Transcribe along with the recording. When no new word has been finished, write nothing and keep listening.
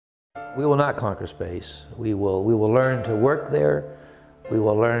We will not conquer space. We will learn to work there. We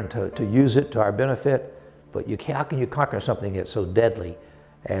will learn to use it to our benefit. But how can you conquer something that's so deadly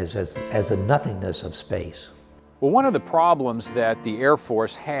as the nothingness of space? Well, one of the problems that the Air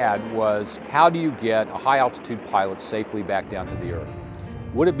Force had was, how do you get a high-altitude pilot safely back down to the Earth?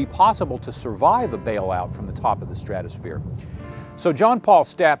 Would it be possible to survive a bailout from the top of the stratosphere? So John Paul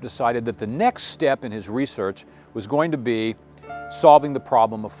Stapp decided that the next step in his research was going to be solving the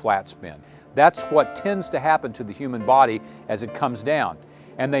problem of flat spin. That's what tends to happen to the human body as it comes down.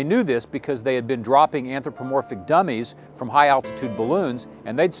 And they knew this because they had been dropping anthropomorphic dummies from high-altitude balloons,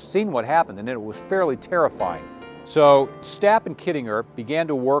 and they'd seen what happened, and it was fairly terrifying. So Stapp and Kittinger began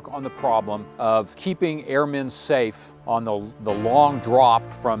to work on the problem of keeping airmen safe on the long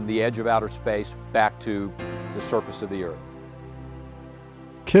drop from the edge of outer space back to the surface of the Earth.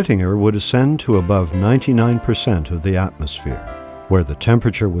 Kittinger would ascend to above 99% of the atmosphere, where the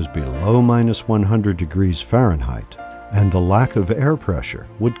temperature was below -100 degrees Fahrenheit, and the lack of air pressure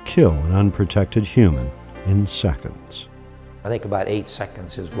would kill an unprotected human in seconds. I think about 8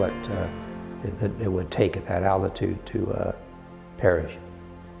 seconds is what it would take at that altitude to perish.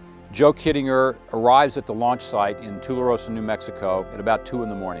 Joe Kittinger arrives at the launch site in Tularosa, New Mexico at about 2 in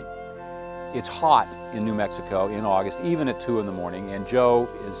the morning. It's hot in New Mexico in August, even at 2 in the morning, and Joe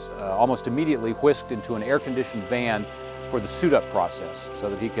is almost immediately whisked into an air-conditioned van for the suit-up process so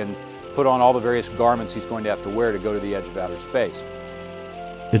that he can put on all the various garments he's going to have to wear to go to the edge of outer space.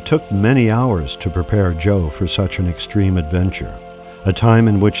 It took many hours to prepare Joe for such an extreme adventure, a time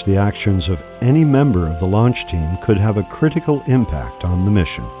in which the actions of any member of the launch team could have a critical impact on the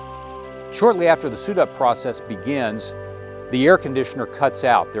mission. Shortly after the suit-up process begins, the air conditioner cuts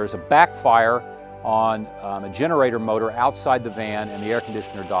out. There's a backfire on a generator motor outside the van, and the air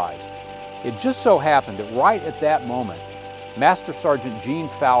conditioner dies. It just so happened that right at that moment, Master Sergeant Gene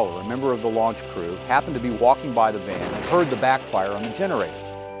Fowler, a member of the launch crew, happened to be walking by the van and heard the backfire on the generator.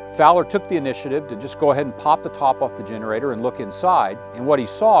 Fowler took the initiative to just go ahead and pop the top off the generator and look inside, and what he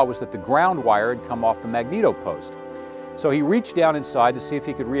saw was that the ground wire had come off the magneto post. So he reached down inside to see if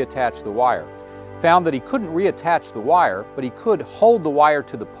he could reattach the wire. Found that he couldn't reattach the wire, but he could hold the wire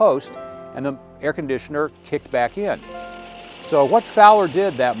to the post, and the air conditioner kicked back in. So what Fowler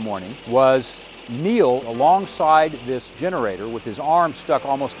did that morning was kneel alongside this generator with his arm stuck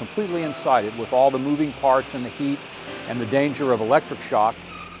almost completely inside it with all the moving parts and the heat and the danger of electric shock,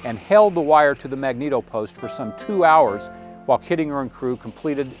 and held the wire to the magneto post for some 2 hours while Kittinger and crew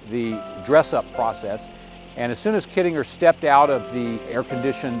completed the dress-up process. And as soon as Kittinger stepped out of the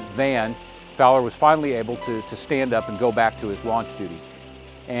air-conditioned van, Fowler was finally able to stand up and go back to his launch duties.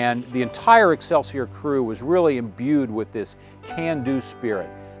 And the entire Excelsior crew was really imbued with this can-do spirit.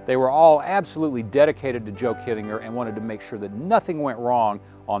 They were all absolutely dedicated to Joe Kittinger and wanted to make sure that nothing went wrong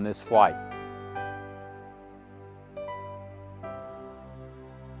on this flight.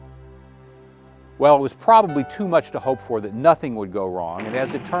 Well, it was probably too much to hope for that nothing would go wrong, and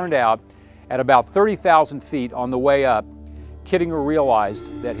as it turned out, at about 30,000 feet on the way up, Kittinger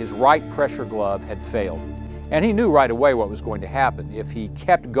realized that his right pressure glove had failed. And he knew right away what was going to happen. If he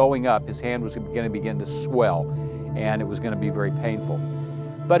kept going up, his hand was going to begin to swell, and it was going to be very painful.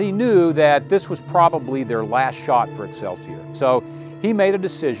 But he knew that this was probably their last shot for Excelsior. So he made a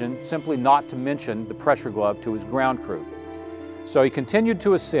decision simply not to mention the pressure glove to his ground crew. So he continued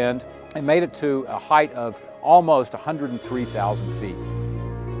to ascend and made it to a height of almost 103,000 feet.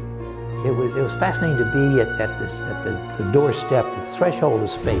 It was fascinating to be at the doorstep, at the threshold of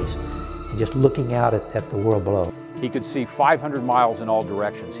space, and just looking out at the world below. He could see 500 miles in all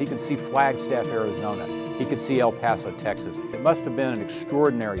directions. He could see Flagstaff, Arizona. He could see El Paso, Texas. It must have been an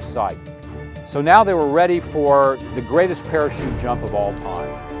extraordinary sight. So now they were ready for the greatest parachute jump of all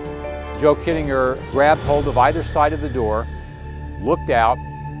time. Joe Kittinger grabbed hold of either side of the door, looked out,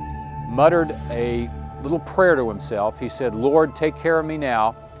 muttered a little prayer to himself. He said, "Lord, take care of me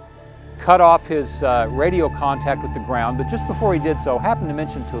now." Cut off his radio contact with the ground, but just before he did so, happened to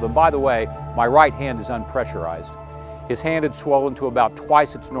mention to them, by the way, my right hand is unpressurized. His hand had swollen to about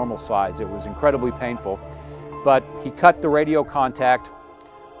twice its normal size. It was incredibly painful, but he cut the radio contact,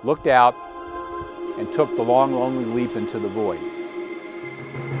 looked out, and took the long, lonely leap into the void.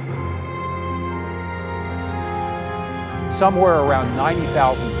 Somewhere around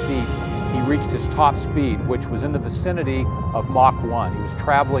 90,000 feet, he reached his top speed, which was in the vicinity of Mach 1. He was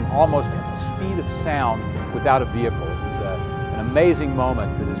traveling almost at the speed of sound without a vehicle. It was an amazing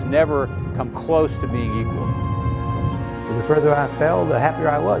moment that has never come close to being equal. The further I fell, the happier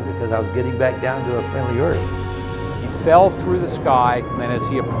I was, because I was getting back down to a friendly Earth. He fell through the sky, and as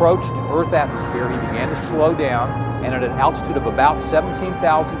he approached Earth atmosphere, he began to slow down, and at an altitude of about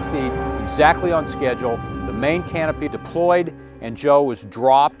 17,000 feet, exactly on schedule, the main canopy deployed, and Joe was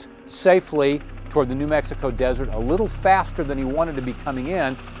dropped safely toward the New Mexico desert a little faster than he wanted to be coming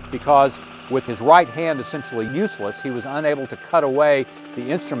in, because with his right hand essentially useless, he was unable to cut away the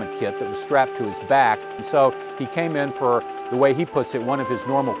instrument kit that was strapped to his back. And so he came in for, the way he puts it, one of his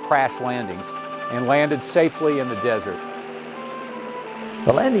normal crash landings, and landed safely in the desert.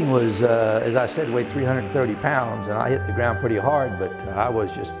 The landing was, as I said, weighed 330 pounds, and I hit the ground pretty hard, but I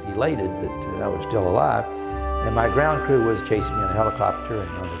was just elated that I was still alive. And my ground crew was chasing me in a helicopter and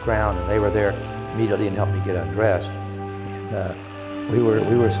on the ground, and they were there immediately and helped me get undressed. And we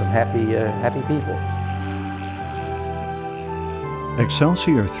were some happy people.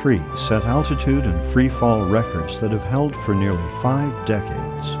 Excelsior 3 set altitude and free fall records that have held for nearly 5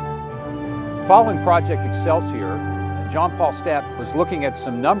 decades. Following Project Excelsior, John Paul Stapp was looking at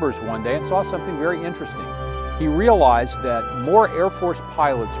some numbers one day and saw something very interesting. He realized that more Air Force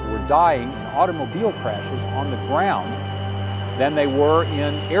pilots were dying in automobile crashes on the ground than they were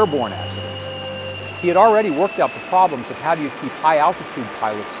in airborne accidents. He had already worked out the problems of how do you keep high altitude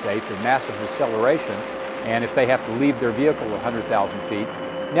pilots safe in massive deceleration, and if they have to leave their vehicle at 100,000 feet.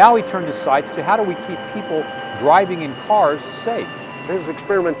 Now he turned his sights to how do we keep people driving in cars safe. His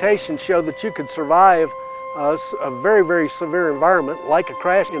experimentation showed that you could survive a very, very severe environment, like a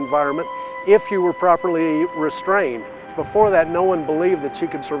crash environment, if you were properly restrained. Before that, no one believed that you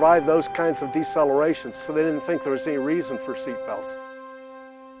could survive those kinds of decelerations, so they didn't think there was any reason for seatbelts.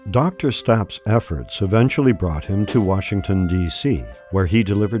 Dr. Stapp's efforts eventually brought him to Washington, D.C., where he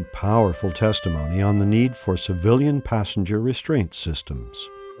delivered powerful testimony on the need for civilian passenger restraint systems.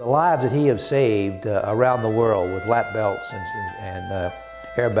 The lives that he has saved around the world with lap belts and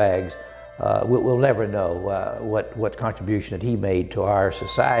airbags, we'll never know what contribution that he made to our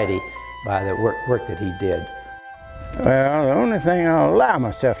society by the work that he did. Well, the only thing I'll allow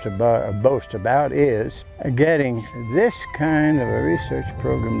myself to boast about is getting this kind of a research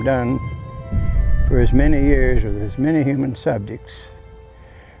program done for as many years with as many human subjects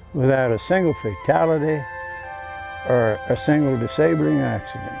without a single fatality or a single disabling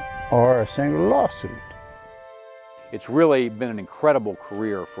accident or a single lawsuit. It's really been an incredible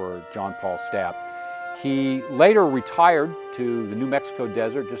career for John Paul Stapp. He later retired to the New Mexico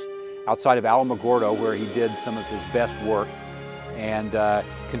desert just outside of Alamogordo, where he did some of his best work, and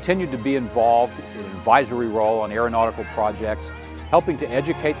continued to be involved in an advisory role on aeronautical projects, helping to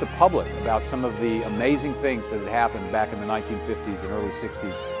educate the public about some of the amazing things that had happened back in the 1950s and early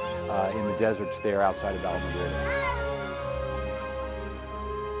 60s in the deserts there outside of Alamogordo.